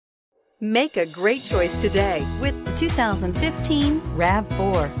Make a great choice today with the 2015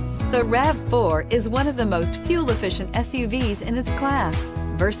 RAV4. The RAV4 is one of the most fuel-efficient SUVs in its class.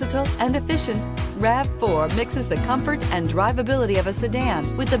 Versatile and efficient, RAV4 mixes the comfort and drivability of a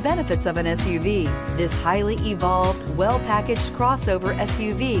sedan with the benefits of an SUV. This highly evolved, well-packaged crossover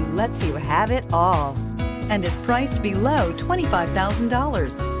SUV lets you have it all and is priced below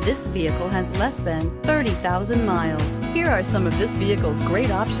 $25,000. This vehicle has less than 30,000 miles. Here are some of this vehicle's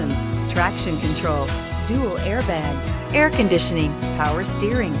great options: traction control, dual airbags, air conditioning, power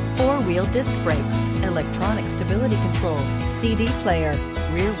steering, four-wheel disc brakes, electronic stability control, CD player,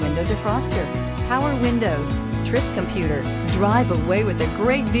 rear window defroster, power windows, trip computer. Drive away with a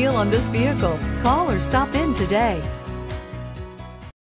great deal on this vehicle. Call or stop in today.